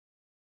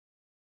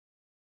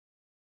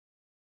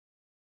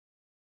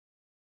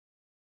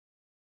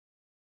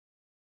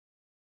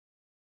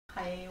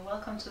Hi,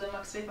 welcome to the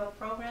Max Weber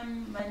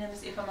program. My name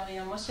is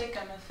Eva-Maria Muschik.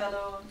 I'm a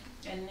fellow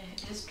in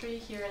history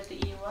here at the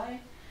EUI,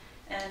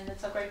 and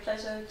it's a great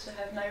pleasure to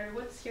have Ngaire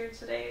here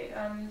today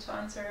to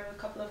answer a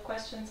couple of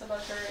questions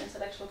about her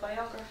intellectual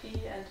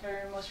biography and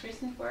her most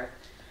recent work.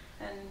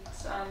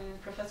 And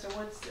Professor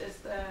Woods is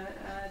the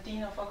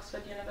Dean of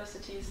Oxford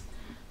University's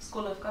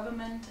School of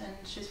Government, and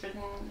she's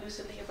written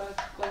lucidly about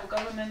global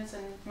governments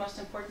and most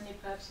importantly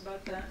perhaps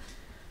about the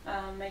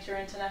major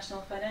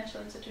international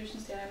financial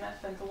institutions, the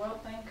IMF and the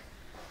World Bank.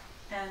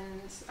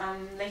 And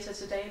later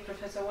today,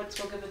 Professor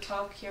Woods will give a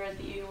talk here at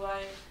the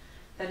EUI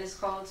that is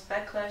called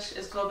Backlash,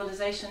 Is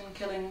Globalization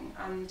Killing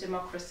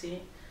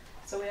Democracy?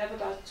 So we have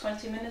about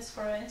 20 minutes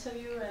for our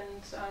interview,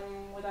 and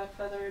without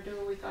further ado,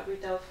 we thought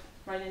we'd delve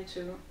right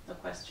into the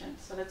questions.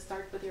 So let's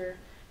start with your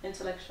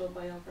intellectual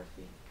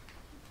biography.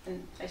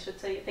 And I should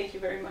say thank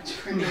you very much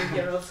for being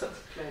here also.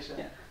 Pleasure.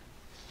 Yeah.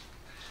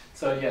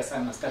 So yes,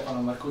 I'm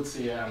Stefano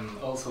Marcuzzi. I'm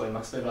also a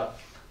Max Weber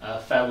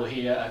fellow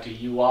here at the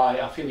UI,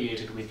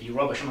 affiliated with the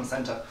Robert Schuman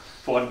Center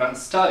for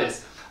Advanced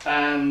Studies.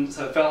 And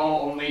so it fell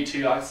on me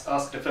to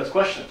ask the first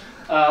question.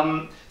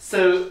 We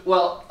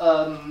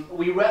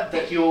read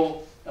that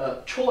your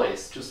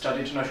choice to study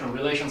international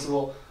relations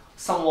was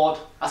somewhat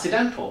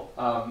accidental,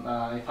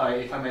 if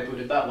I may put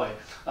it that way.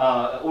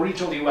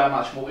 Originally, you were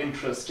much more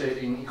interested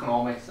in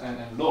economics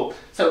and law.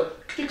 So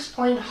could you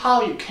explain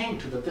how you came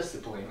to the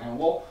discipline and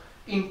what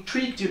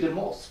intrigued you the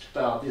most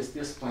about this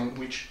discipline,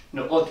 which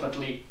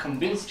ultimately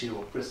convinced you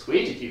or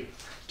persuaded you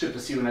to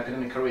pursue an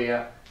academic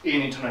career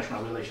in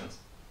international relations?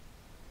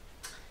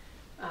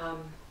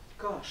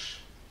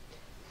 Gosh,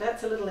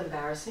 that's a little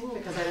embarrassing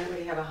because I don't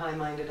really have a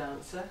high-minded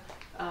answer.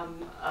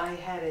 I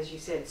had, as you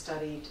said,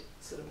 studied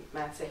sort of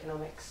maths,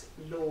 economics,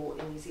 law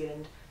in New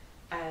Zealand,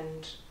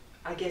 and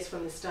I guess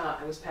from the start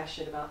I was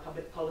passionate about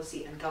public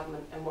policy and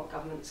government and what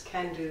governments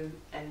can do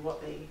and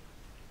what they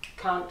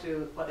can't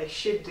do, what they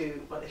should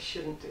do, what they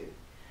shouldn't do.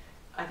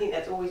 I think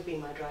that's always been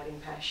my driving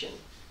passion,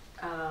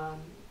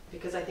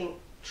 because I think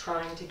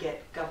trying to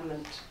get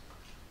government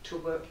to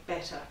work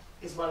better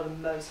is one of the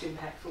most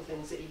impactful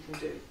things that you can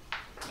do.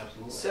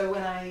 Absolutely. So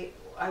when I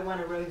won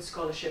a Rhodes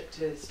Scholarship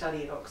to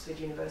study at Oxford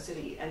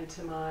University, and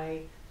to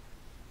my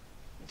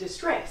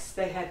distress,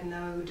 they had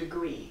no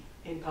degree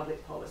in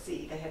public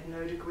policy. They had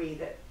no degree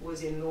that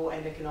was in law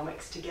and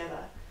economics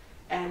together.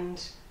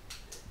 And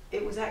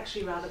it was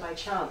actually rather by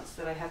chance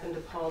that I happened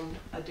upon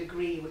a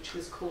degree which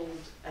was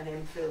called an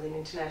MPhil in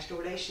International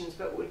Relations,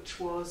 but which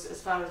was,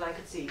 as far as I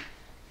could see,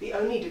 the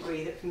only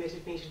degree that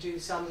permitted me to do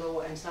some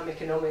law and some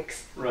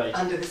economics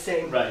under the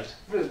same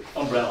roof.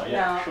 Umbrella,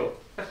 yeah, now, sure.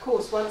 Of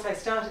course, once I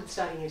started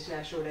studying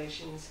international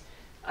relations,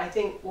 I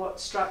think what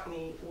struck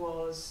me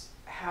was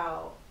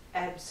how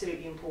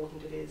absolutely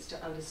important it is to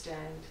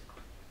understand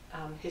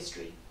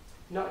history,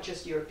 not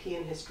just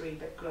European history,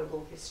 but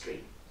global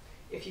history.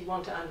 If you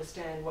want to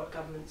understand what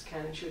governments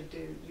can and should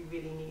do, you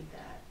really need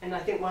that. And I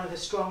think one of the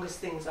strongest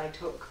things I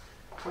took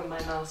from my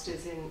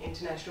master's in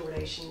international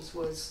relations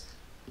was,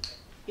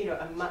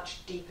 a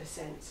much deeper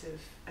sense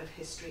of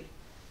history.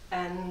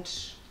 And,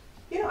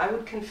 I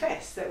would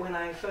confess that when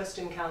I first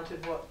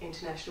encountered what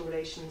international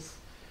relations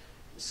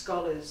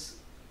scholars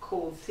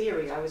called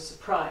theory, I was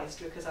surprised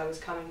because I was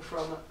coming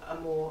from a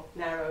more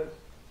narrow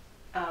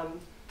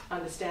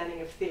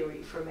understanding of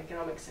theory from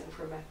economics and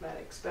from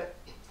mathematics. But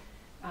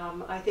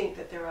I think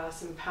that there are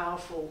some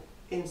powerful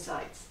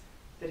insights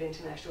that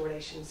international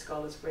relations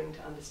scholars bring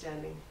to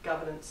understanding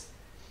governance.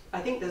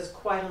 I think there's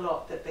quite a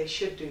lot that they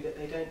should do that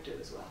they don't do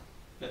as well.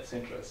 That's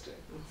interesting.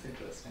 That's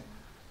interesting.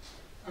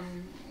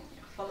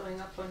 Following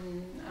up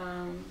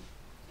on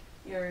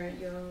your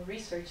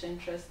research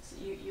interests,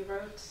 you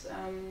wrote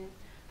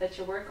that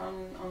your work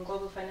on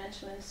global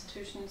financial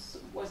institutions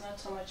was not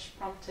so much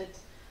prompted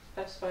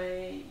perhaps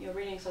by your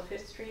readings of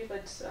history,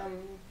 but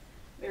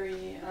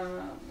very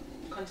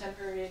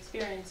contemporary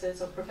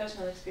experiences or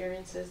professional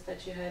experiences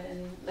that you had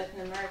in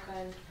Latin America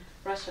and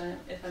Russia,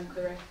 if I'm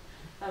correct.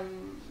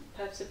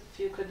 Perhaps if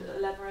you could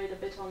elaborate a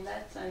bit on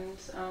that,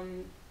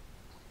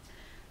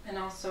 and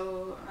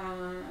also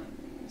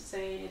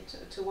say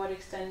to what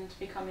extent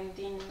becoming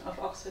Dean of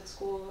Oxford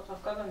School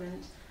of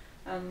Government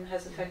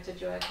has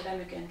affected your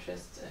academic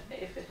interests,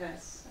 if it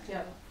has.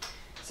 Yeah.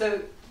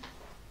 So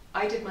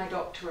I did my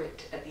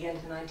doctorate at the end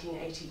of the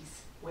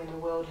 1980s when the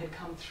world had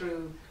come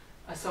through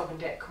a sovereign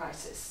debt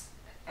crisis,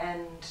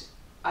 and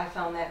I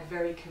found that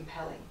very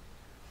compelling.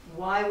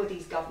 Why were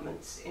these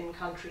governments in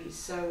countries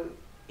so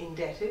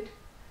indebted?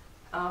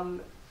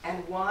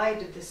 And why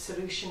did the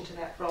solution to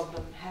that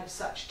problem have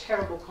such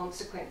terrible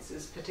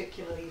consequences,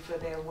 particularly for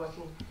their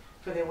working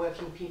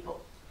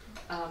people?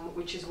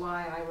 Which is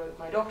why I wrote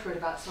my doctorate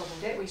about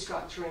sovereign debt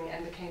restructuring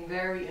and became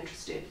very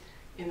interested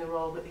in the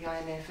role that the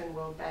IMF and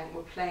World Bank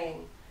were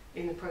playing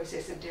in the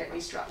process of debt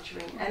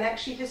restructuring. And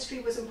actually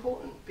history was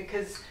important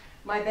because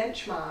my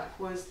benchmark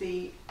was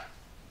the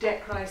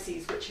debt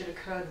crises which had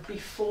occurred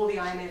before the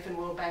IMF and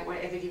World Bank were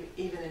ever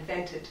even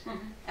invented.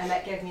 And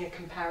that gave me a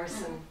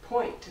comparison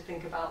point to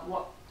think about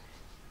what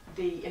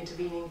the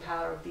intervening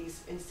power of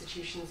these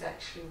institutions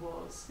actually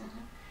was.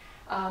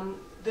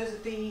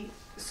 The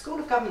School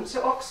of Government,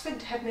 so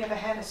Oxford had never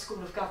had a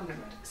School of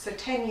Government. So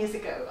 10 years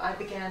ago I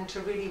began to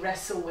really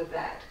wrestle with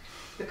that,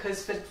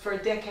 because for a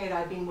decade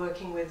I'd been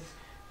working with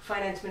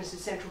finance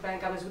ministers, central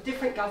bank governors, with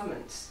different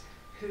governments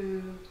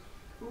who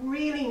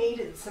really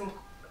needed some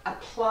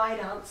applied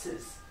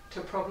answers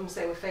to problems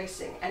they were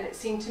facing, and it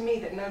seemed to me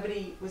that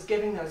nobody was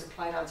giving those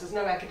applied answers,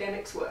 no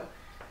academics were.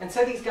 And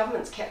so these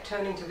governments kept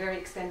turning to very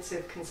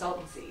expensive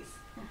consultancies.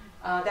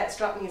 That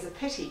struck me as a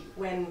pity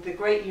when the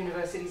great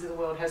universities of the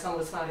world have some of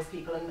the smartest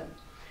people in them.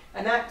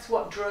 And that's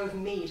what drove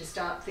me to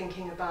start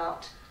thinking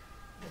about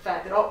the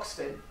fact that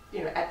Oxford,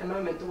 at the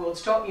moment the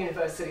world's top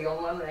university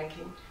on one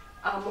ranking,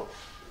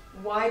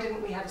 why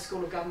didn't we have a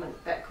School of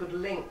Government that could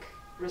link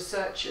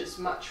researchers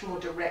much more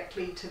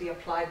directly to the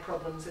applied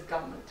problems of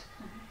government?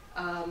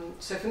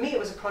 So for me it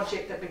was a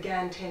project that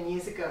began 10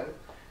 years ago,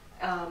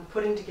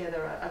 putting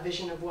together a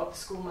vision of what the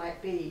school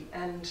might be,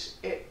 and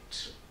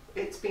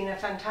it's been a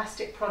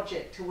fantastic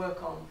project to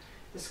work on.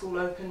 The school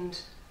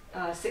opened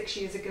 6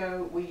 years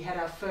ago. We had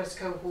our first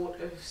cohort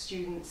of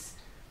students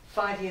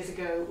 5 years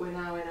ago. We're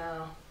now in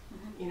our,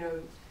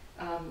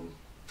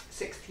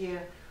 6th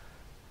year,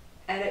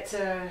 and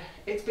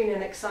it's been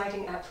an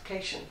exciting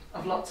application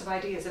of lots of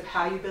ideas of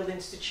how you build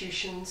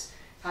institutions,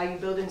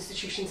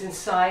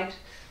 inside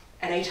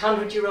an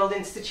 800-year-old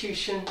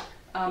institution,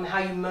 how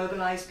you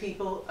mobilize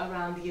people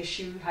around the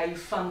issue, how you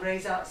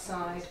fundraise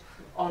outside,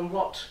 on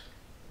what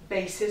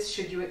basis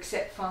should you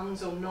accept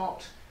funds or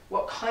not,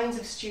 what kinds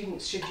of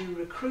students should you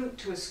recruit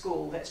to a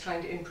school that's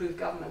trying to improve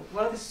government,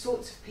 what are the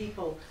sorts of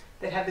people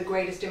that have the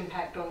greatest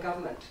impact on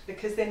government,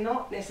 because they're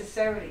not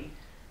necessarily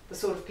the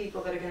sort of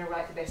people that are going to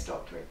write the best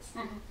doctorates.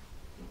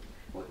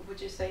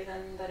 Would you say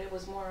then that it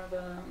was more of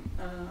a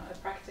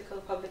practical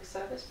public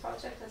service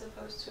project as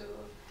opposed to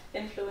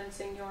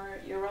influencing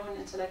your own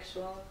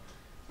intellectual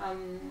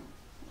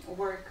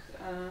work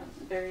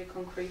very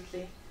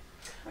concretely?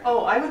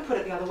 Oh, I would put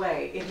it the other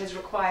way. It has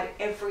required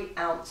every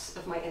ounce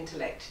of my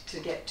intellect to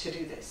get to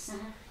do this.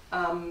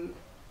 And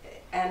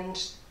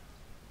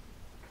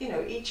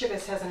each of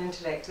us has an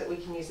intellect that we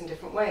can use in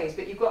different ways,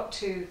 but you've got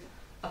to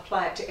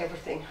apply it to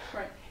everything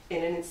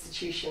in an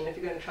institution if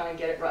you're going to try and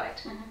get it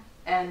right.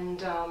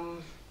 And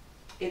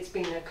it's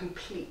been a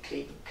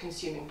completely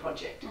consuming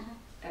project.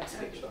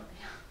 Absolutely. Sure.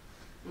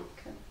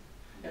 Okay.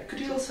 Yeah, could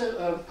you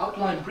also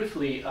outline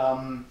briefly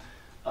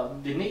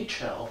the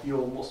nature of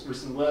your most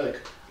recent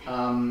work,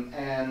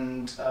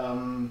 and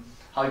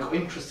how you got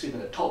interested in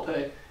the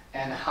topic,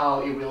 and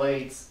how it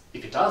relates,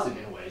 if it does in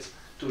any ways,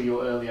 to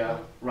your earlier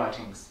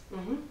writings?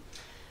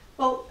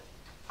 Well,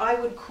 I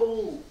would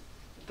call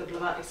the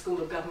Blavatnik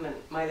School of Government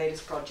my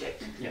latest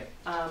project,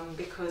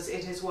 because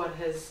it is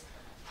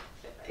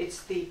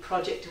it's the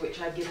project to which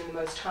I've given the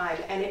most time,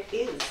 and it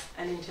is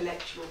an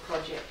intellectual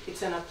project.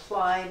 It's an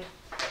applied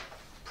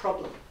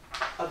problem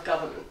of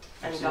government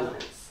and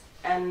governance,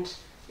 and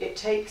it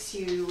takes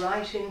you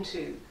right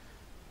into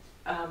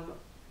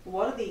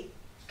what are the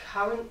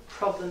current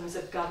problems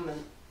of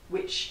government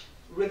which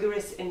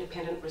rigorous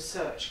independent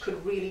research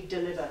could really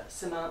deliver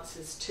some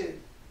answers to.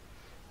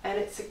 And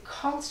it's a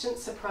constant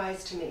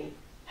surprise to me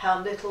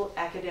how little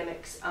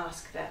academics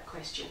ask that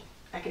question.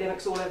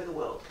 Academics all over the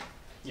world.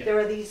 There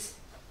are these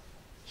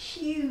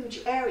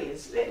huge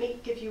areas. Let me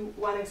give you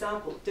one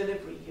example: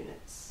 delivery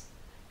units.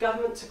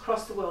 Governments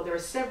across the world, there are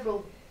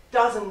several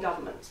dozen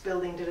governments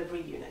building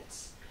delivery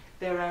units.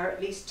 There are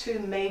at least 2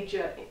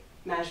 major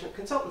management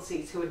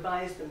consultancies who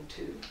advise them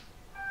to.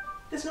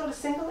 There's not a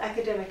single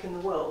academic in the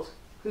world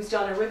who's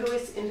done a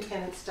rigorous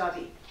independent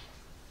study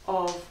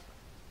of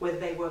whether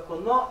they work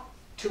or not,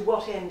 to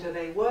what end do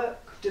they work,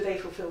 do they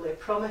fulfill their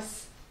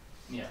promise.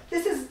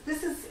 This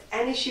is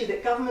an issue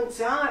that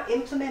governments are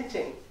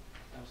implementing,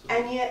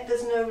 and yet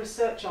there's no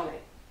research on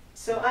it.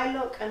 So I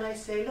look and I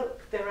say,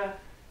 look, there are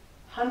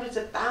hundreds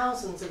of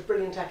thousands of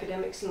brilliant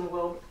academics in the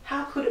world.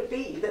 How could it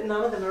be that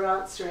none of them are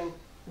answering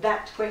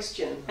that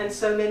question, and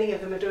so many of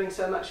them are doing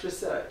so much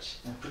research?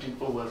 And putting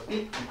forward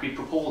concrete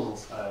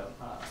proposals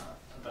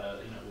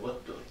about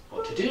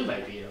what to do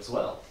maybe as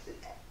well.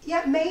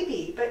 Yeah,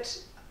 maybe,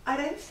 but I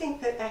don't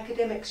think that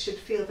academics should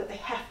feel that they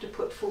have to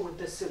put forward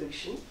the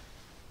solution.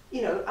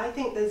 I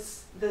think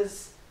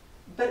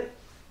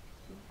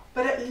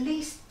but at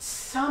least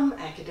some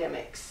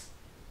academics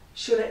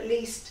should at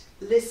least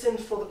listen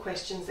for the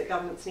questions that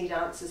governments need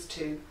answers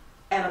to,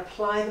 and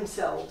apply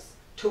themselves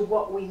to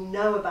what we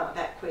know about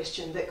that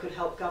question that could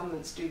help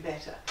governments do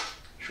better.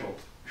 Sure,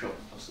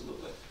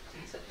 absolutely.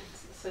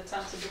 So it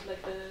sounds a bit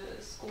like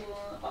the school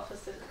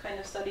offers the kind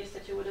of studies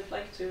that you would have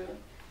liked to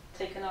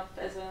taken up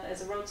as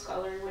a Rhodes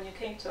Scholar when you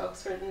came to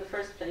Oxford in the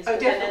first place. Oh,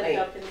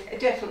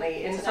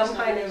 definitely. In some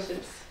kind of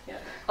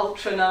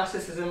ultra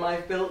narcissism,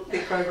 I've built the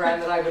program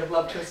that I would have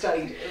loved to have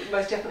studied,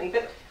 most definitely.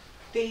 But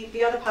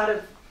the other part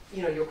of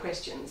your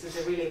questions is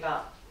really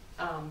about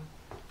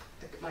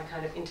my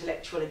kind of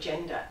intellectual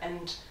agenda,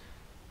 and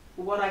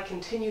what I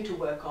continue to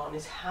work on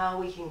is how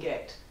we can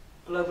get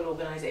global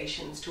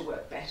organizations to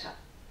work better.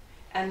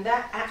 And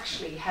that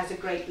actually has a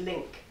great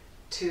link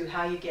to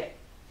how you get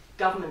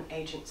government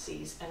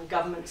agencies and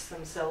governments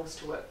themselves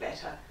to work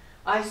better.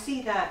 I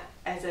see that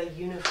as a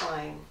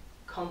unifying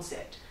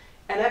concept.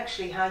 And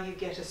actually how you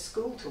get a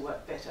school to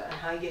work better and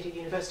how you get a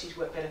university to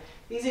work better.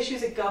 These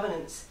issues of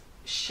governance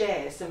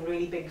share some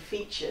really big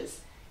features,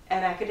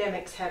 and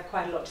academics have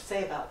quite a lot to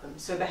say about them.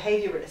 So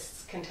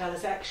behaviorists can tell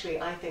us actually,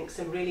 I think,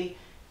 some really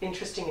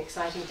interesting,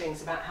 exciting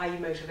things about how you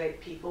motivate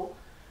people,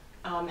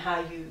 how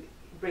you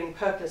bring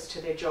purpose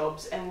to their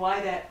jobs, and why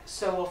that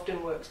so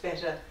often works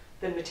better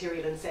than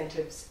material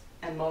incentives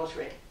and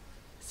monitoring.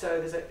 So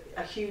there's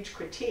a huge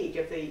critique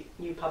of the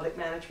new public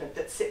management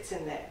that sits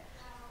in there,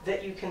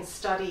 that you can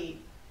study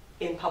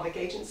in public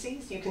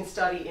agencies, you can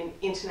study in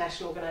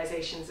international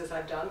organizations, as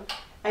I've done,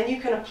 and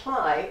you can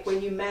apply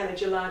when you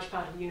manage a large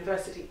part of a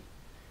university.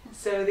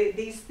 So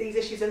these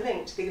issues are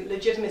linked. The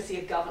legitimacy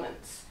of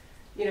governance,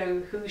 you know,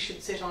 who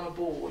should sit on a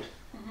board,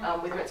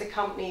 whether it's a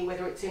company,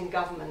 whether it's in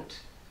government,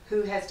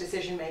 who has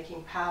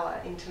decision-making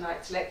power. In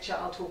tonight's lecture,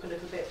 I'll talk a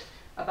little bit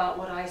about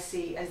what I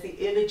see as the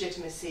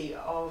illegitimacy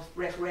of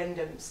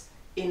referendums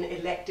in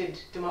elected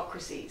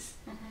democracies.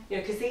 You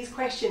know, because these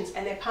questions,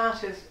 and they're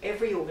part of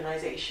every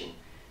organization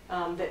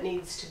that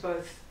needs to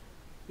both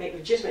make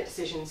legitimate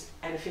decisions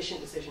and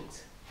efficient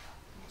decisions.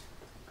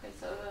 Okay,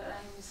 so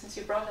since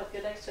you brought up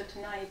your lecture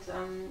tonight,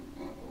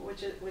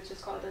 which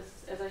is called,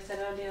 as I said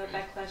earlier,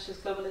 Backlash is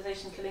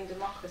Globalization Killing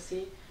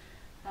Democracy,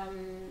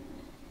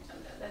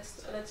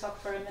 let's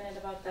talk for a minute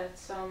about that.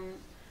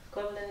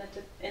 Global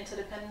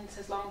interdependence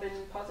has long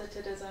been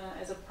posited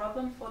as a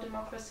problem for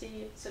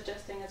democracy,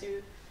 suggesting, as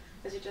you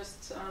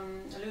just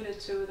alluded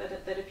to,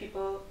 that the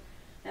people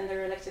and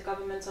their elected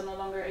governments are no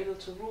longer able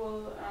to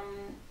rule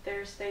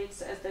their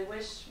states as they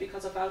wish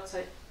because of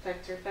outside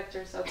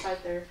factors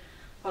outside their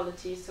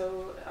polity.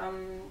 So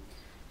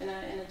in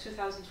a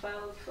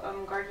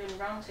 2012 Guardian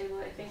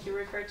Roundtable, I think you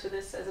referred to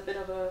this as a bit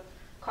of a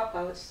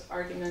cop-out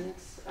argument,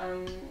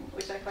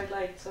 which I quite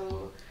liked.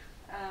 So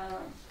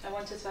I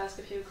wanted to ask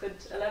if you could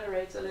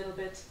elaborate a little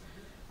bit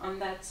on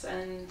that,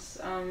 and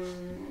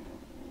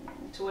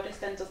to what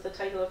extent does the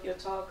title of your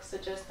talk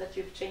suggest that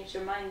you've changed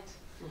your mind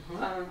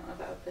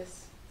about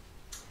this?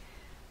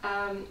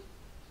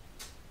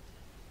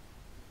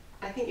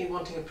 I think you're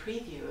wanting a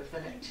preview of the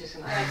lecture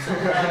tonight.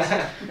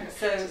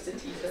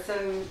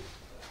 So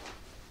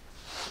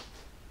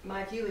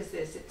my view is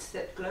this: it's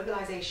that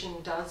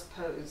globalization does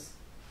pose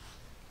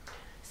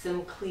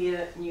some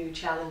clear new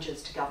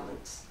challenges to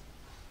governments,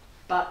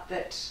 but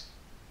that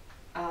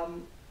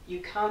you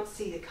can't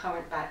see the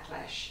current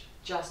backlash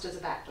just as a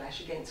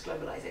backlash against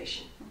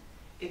globalization.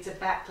 It's a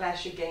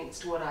backlash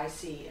against what I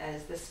see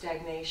as the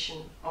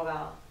stagnation of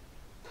our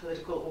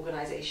political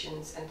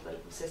organizations and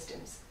political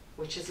systems,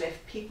 which has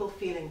left people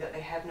feeling that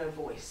they have no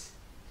voice.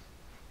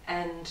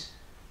 And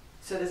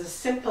so there's a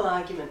simple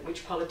argument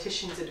which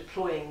politicians are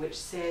deploying, which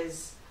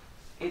says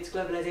it's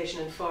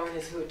globalization and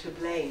foreigners who are to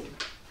blame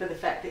for the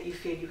fact that you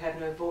feel you have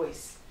no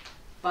voice.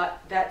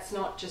 But that's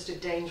not just a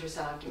dangerous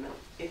argument,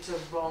 it's a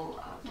wrong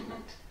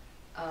argument.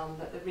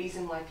 That the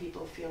reason why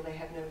people feel they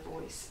have no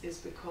voice is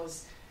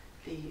because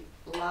the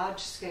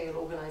large-scale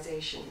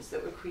organizations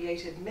that were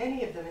created,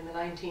 many of them in the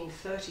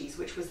 1930s,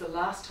 which was the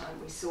last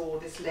time we saw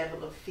this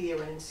level of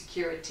fear and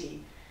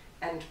insecurity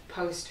and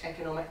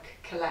post-economic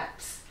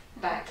collapse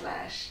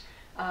backlash,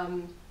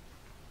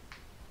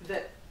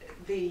 that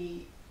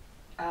the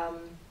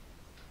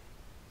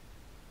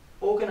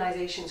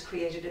organizations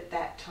created at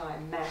that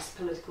time, mass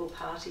political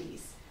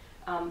parties,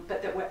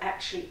 but that were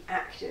actually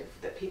active,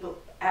 that people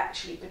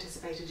actually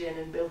participated in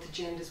and built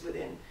agendas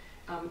within,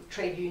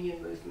 trade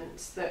union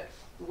movements that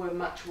were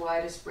much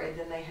wider spread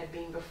than they had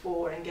been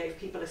before, and gave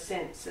people a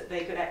sense that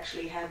they could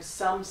actually have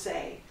some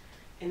say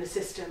in the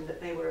system that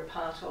they were a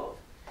part of.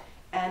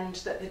 And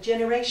that the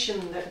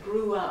generation that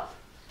grew up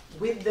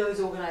with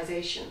those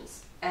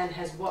organizations and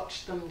has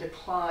watched them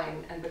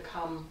decline and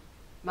become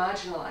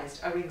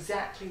marginalized are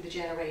exactly the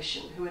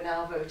generation who are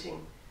now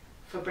voting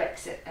for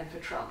Brexit and for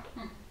Trump.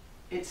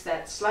 It's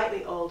that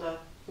slightly older,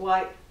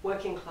 white,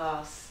 working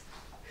class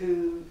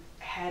who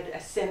had a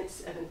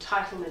sense of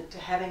entitlement to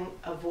having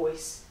a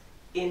voice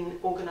in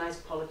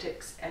organized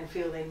politics and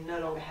feel they no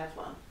longer have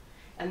one.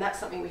 And that's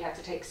something we have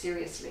to take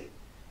seriously.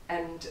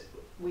 And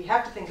we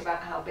have to think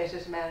about how better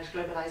to manage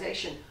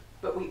globalization,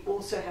 but we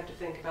also have to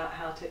think about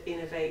how to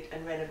innovate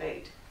and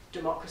renovate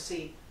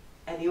democracy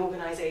and the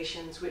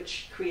organizations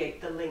which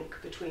create the link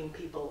between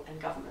people and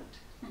government.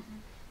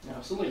 Yeah,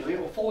 absolutely.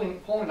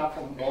 Following up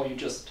from what you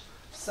just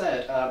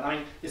said, I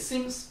mean, it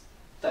seems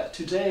that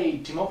today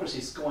democracy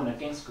is going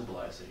against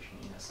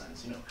globalization in a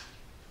sense. You know,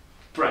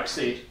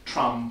 Brexit,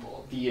 Trump,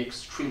 or the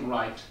extreme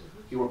right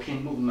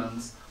European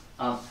movements.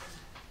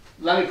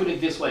 Let me put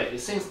it this way: it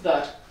seems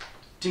that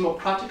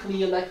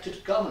democratically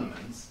elected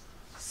governments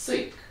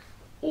seek,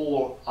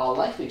 or are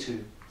likely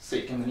to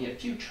seek in the near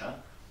future,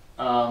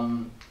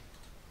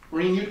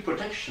 renewed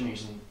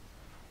protectionism,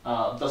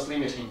 thus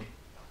limiting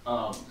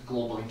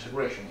global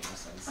integration in a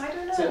sense. I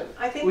don't know. So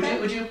I think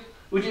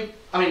would you?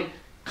 I mean,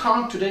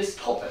 can't today's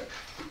topic,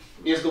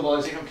 is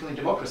globalization killing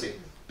democracy,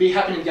 be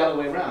happening the other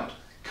way around?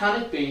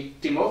 Can it be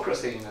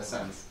democracy in a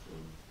sense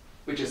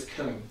which is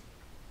killing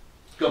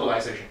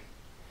globalization?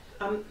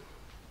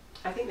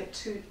 I think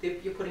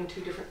you're putting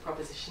two different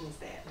propositions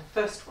there.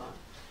 The first one,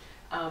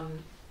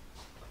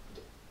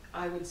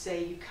 I would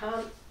say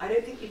I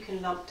don't think you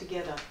can lump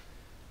together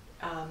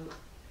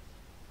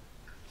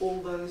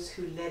all those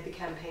who led the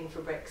campaign for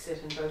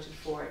Brexit and voted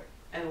for it,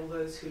 and all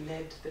those who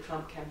led the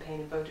Trump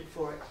campaign and voted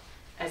for it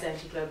as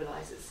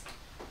anti-globalizers.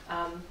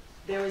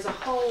 There is a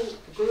whole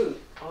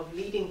group of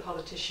leading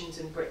politicians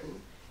in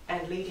Britain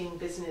and leading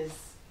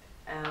business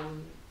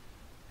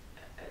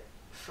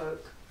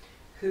folk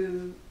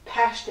who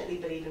passionately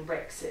believe in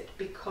Brexit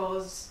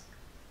because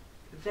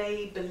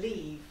they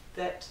believe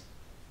that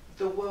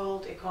the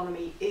world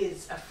economy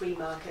is a free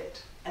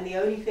market, and the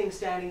only thing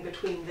standing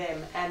between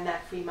them and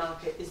that free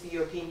market is the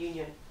European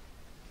Union.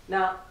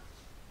 Now,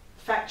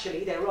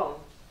 factually, they're wrong,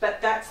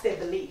 but that's their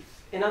belief.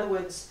 In other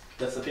words,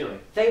 that's the feeling.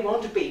 They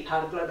want to be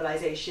part of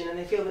globalization, and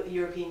they feel that the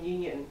European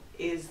Union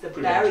is the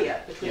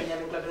barrier between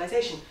them and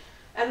globalization.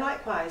 And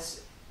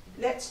likewise,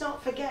 let's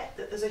not forget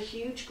that there's a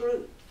huge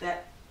group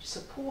that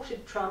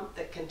supported Trump,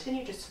 that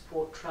continue to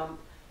support Trump,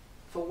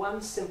 for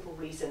one simple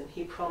reason: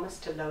 he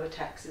promised to lower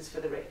taxes for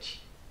the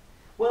rich.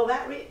 Well,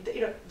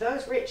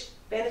 those rich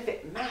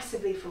benefit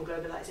massively from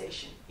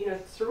globalization.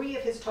 3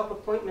 of his top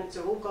appointments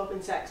are all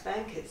Goldman Sachs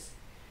bankers.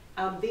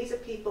 These are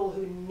people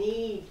who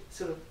need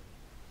sort of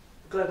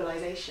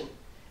globalization.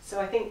 So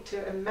I think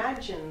to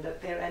imagine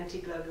that they're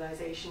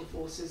anti-globalization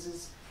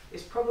forces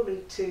is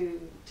probably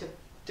to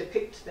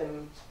depict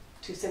them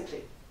too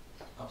simply.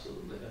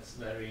 Absolutely, that's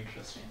very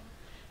interesting.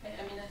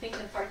 I mean, I think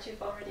in part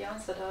you've already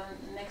answered our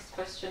next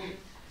question,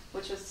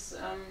 which is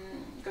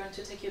going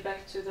to take you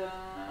back to the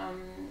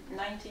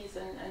 90s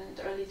and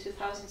early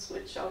 2000s,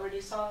 which already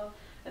saw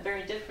a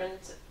very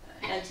different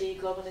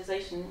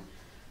anti-globalization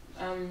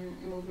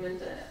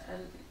movement,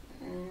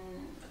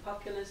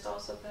 populist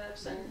also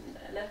perhaps, and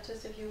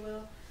leftist, if you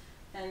will.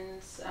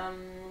 And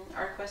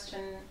our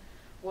question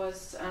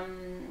was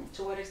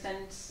to what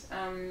extent,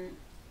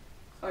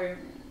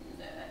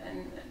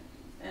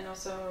 and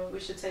also we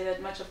should say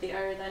that much of the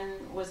ire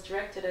then was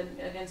directed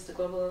against the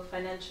global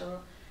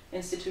financial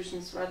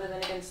institutions rather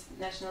than against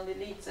national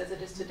elites as it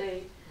is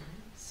today.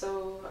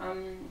 So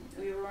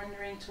we were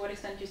wondering to what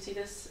extent you see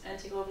this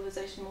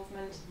anti-globalization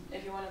movement,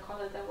 if you want to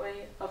call it that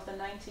way, of the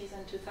 90s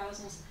and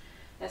 2000s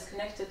as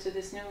connected to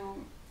this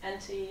new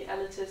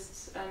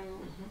anti-elitist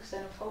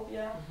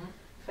xenophobia,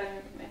 if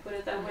I may put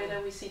it that way,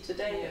 that we see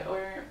today,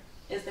 or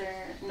is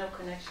there no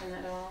connection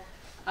at all?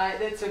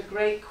 That's a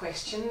great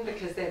question,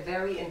 because they're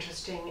very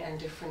interesting and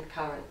different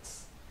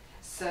currents.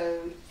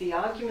 So the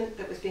argument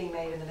that was being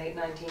made in the late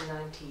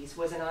 1990s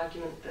was an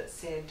argument that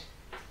said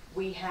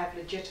we have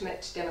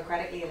legitimate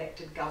democratically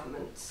elected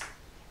governments,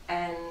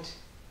 and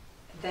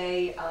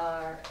they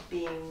are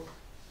being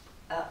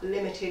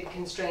limited,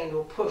 constrained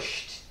or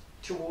pushed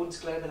towards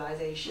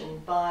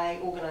globalization by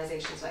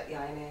organizations like the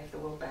IMF, the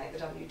World Bank, the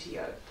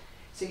WTO.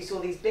 So you saw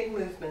these big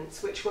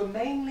movements which were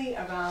mainly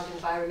around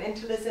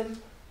environmentalism,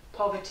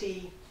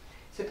 poverty.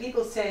 So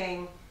people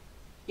saying,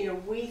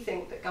 we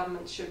think that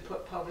governments should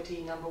put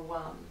poverty number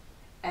 1,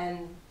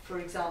 and for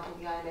example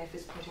the IMF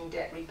is putting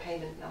debt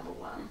repayment number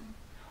 1.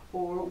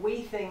 Or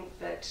we think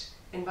that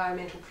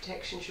environmental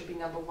protection should be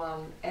number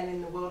 1, and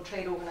in the World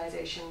Trade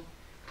Organization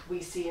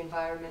we see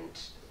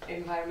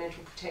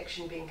environmental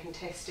protection being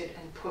contested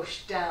and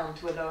pushed down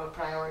to a lower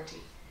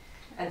priority.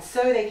 And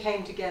so they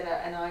came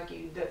together and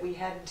argued that we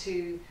had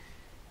to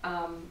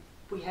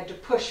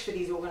push for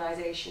these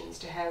organizations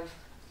to have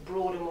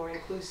broader, more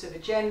inclusive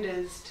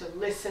agendas, to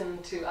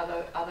listen to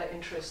other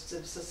interests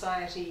of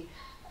society,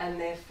 and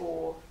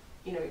therefore,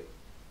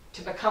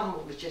 to become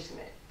more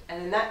legitimate.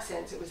 And in that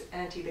sense, it was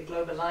anti the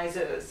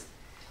globalizers.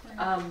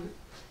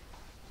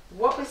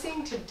 What we're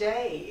seeing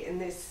today in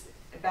this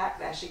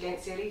backlash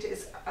against the elite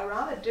is a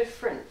rather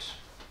different,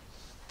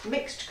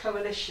 mixed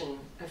coalition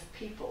of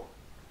people.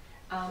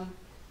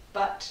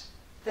 But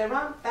there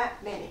aren't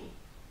that many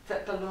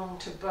that belong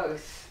to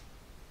both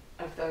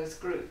of those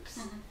groups.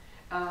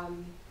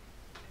 I'm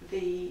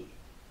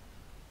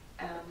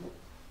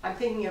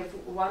thinking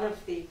of one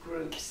of the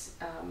groups,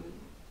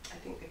 I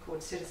think they're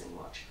called Citizen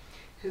Watch,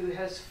 who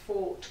has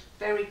fought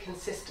very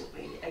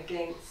consistently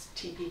against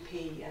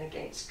TPP and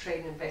against trade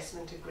and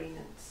investment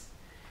agreements,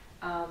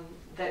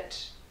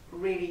 that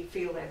really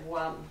feel they've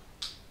won.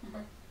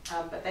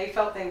 But they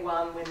felt they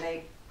won when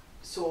they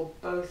saw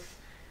both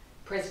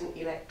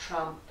President-elect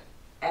Trump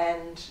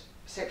and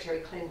Secretary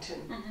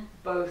Clinton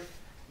both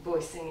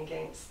voicing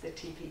against the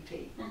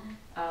TPP.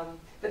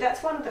 But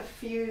that's one of the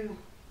few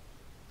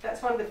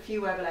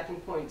overlapping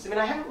points. I mean,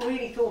 I haven't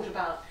really thought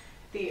about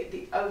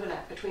the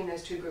overlap between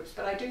those two groups,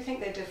 but I do think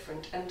they're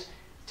different. And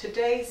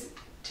today's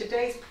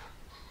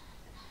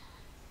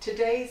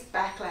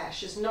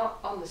backlash is not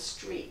on the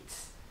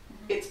streets.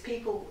 It's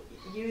people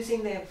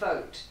using their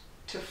vote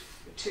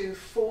to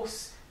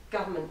force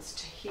governments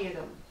to hear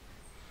them.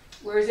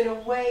 Whereas in a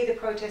way, the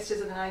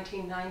protesters of the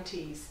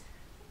 1990s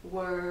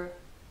were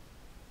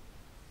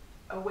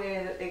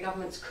aware that their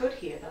governments could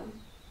hear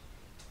them,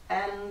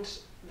 and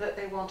that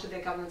they wanted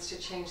their governments to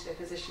change their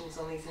positions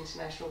on these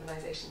international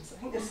organizations. I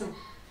think there's some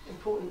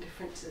important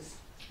differences.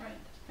 Right.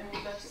 I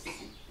mean, that's the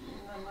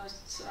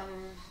most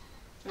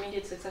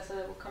immediate successor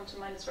that will come to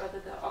mind is rather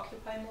the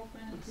Occupy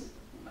movement.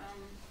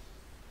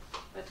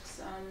 But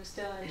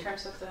still, in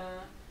terms of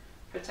the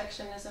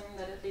protectionism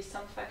that at least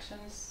some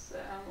factions,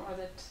 or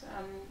that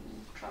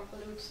Trump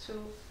alludes to,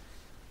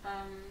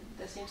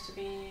 there seems to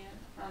be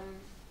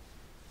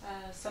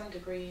some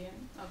degree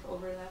of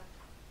overlap.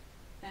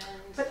 And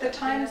but the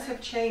times have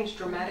changed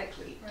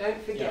dramatically. Right.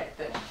 Don't forget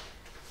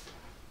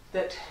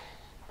that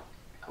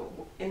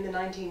in the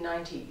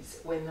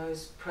 1990s, when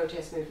those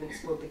protest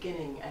movements were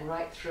beginning, and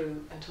right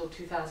through until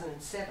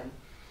 2007,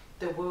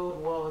 the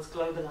world was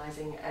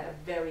globalizing at a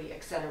very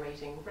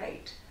accelerating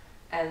rate.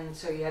 And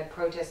so you had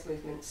protest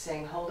movements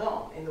saying, hold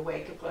on, in the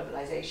wake of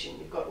globalization,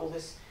 you've got all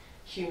this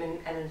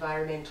human and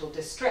environmental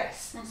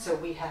distress, so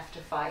we have to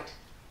fight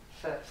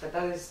for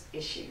those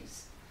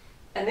issues.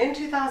 And then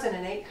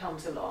 2008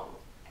 comes along,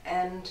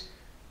 and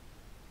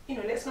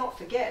let's not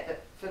forget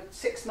that for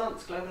 6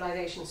 months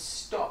globalization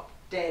stopped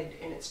dead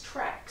in its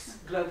tracks.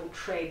 Global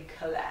trade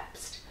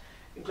collapsed,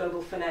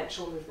 global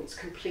financial movements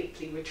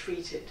completely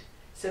retreated.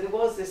 So there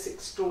was this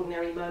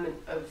extraordinary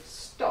moment of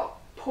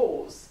stop,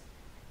 pause,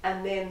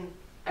 and then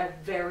a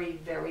very,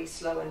 very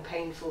slow and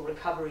painful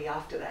recovery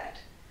after that,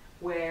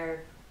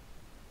 where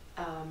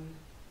I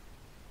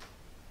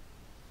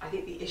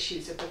think the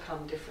issues have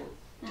become different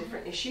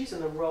issues,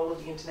 and the role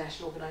of the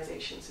international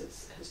organizations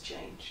has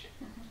changed.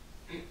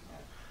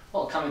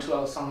 Well, coming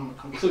to some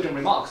concluding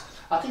remarks,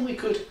 I think we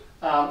could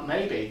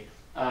maybe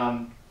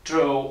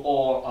draw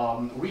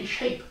or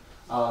reshape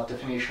our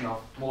definition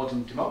of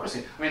modern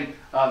democracy. I mean,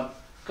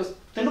 because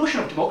the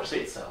notion of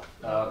democracy itself,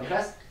 it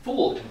has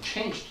evolved and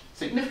changed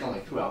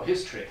significantly throughout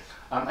history.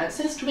 And it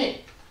seems to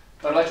me,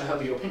 I'd like to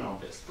have your opinion on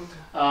this,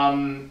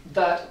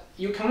 that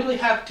you can really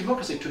have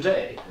democracy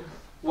today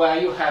where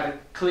you have a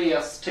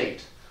clear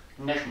state,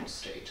 national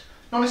state.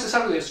 Not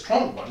necessarily a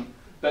strong one,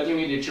 but you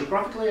need a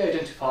geographically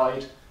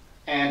identified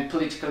and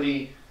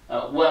politically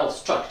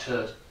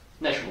well-structured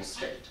national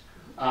state.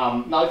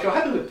 Now, if you're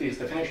happy with this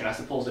definition, I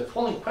suppose the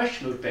following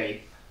question would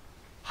be,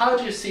 how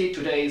do you see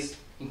today's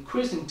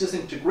increasing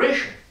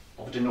disintegration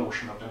of the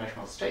notion of the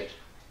national state?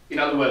 In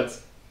other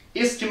words,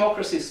 is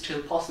democracy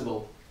still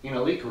possible in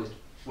a liquid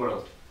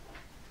world?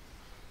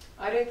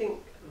 I don't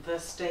think the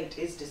state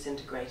is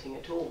disintegrating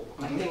at all.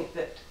 I think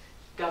that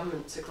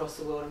governments across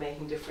the world are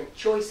making different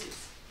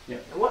choices. Yeah.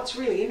 And what's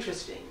really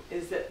interesting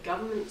is that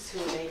governments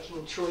who are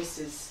making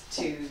choices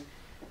to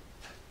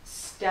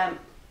stamp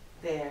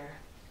their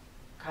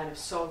kind of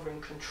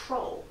sovereign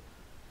control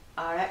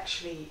are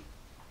actually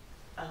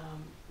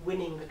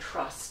winning the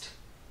trust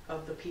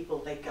of the people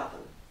they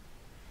govern.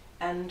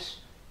 And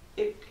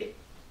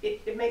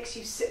it makes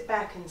you sit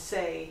back and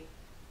say,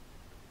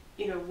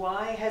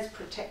 why has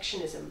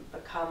protectionism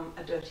become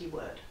a dirty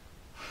word?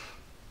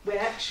 Where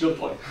actually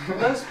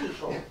most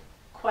people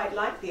quite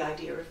like the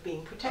idea of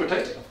being protected.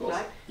 Protected, of course.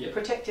 Right? Yeah.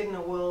 Protected in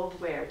a world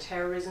where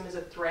terrorism is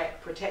a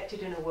threat,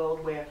 protected in a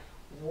world where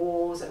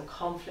wars and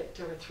conflict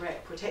are a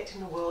threat, protected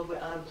in a world where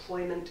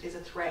unemployment is a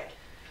threat,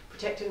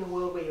 protected in a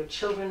world where your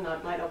children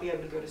might not be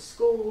able to go to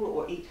school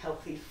or eat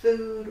healthy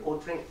food or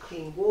drink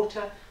clean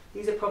water.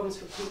 These are problems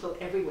for people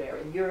everywhere,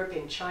 in Europe,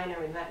 in China,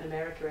 in Latin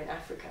America, in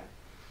Africa.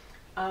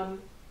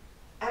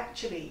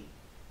 Actually,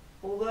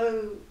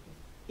 although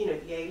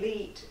the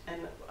elite,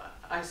 and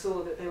I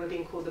saw that they were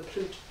being called the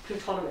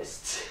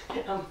plutonomists,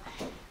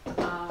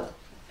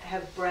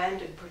 have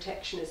branded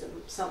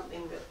protectionism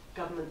something that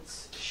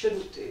governments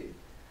shouldn't do,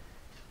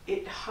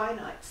 it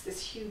highlights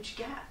this huge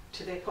gap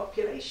to their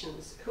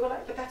populations who are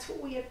like, but that's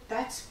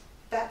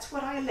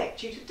what I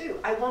elect you to do.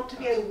 I want to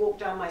be able to walk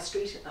down my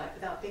street at night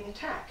without being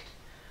attacked.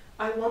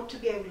 I want to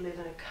be able to live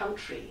in a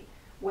country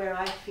where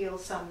I feel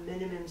some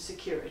minimum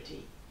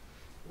security,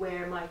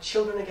 where my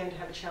children are going to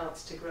have a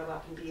chance to grow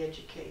up and be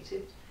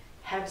educated,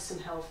 have some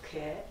health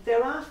care.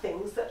 There are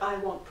things that I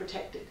want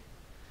protected.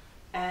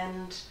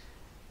 And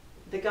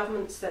the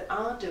governments that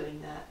are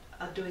doing that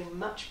are doing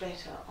much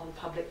better on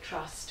public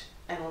trust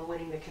and on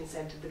winning the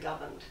consent of the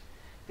governed.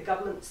 The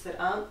governments that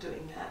aren't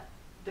doing that,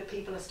 the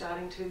people are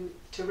starting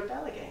to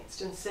rebel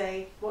against and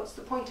say, what's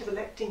the point of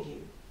electing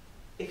you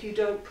if you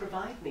don't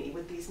provide me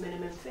with these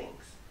minimum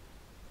things?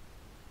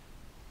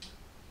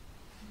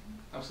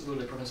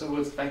 Absolutely, Professor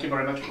Woods. Thank you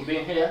very much for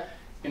being here.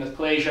 It's been a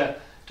pleasure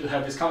to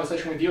have this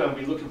conversation with you, and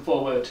we're looking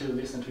forward to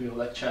listening to your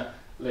lecture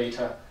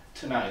later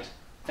tonight.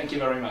 Thank you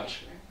very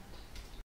much.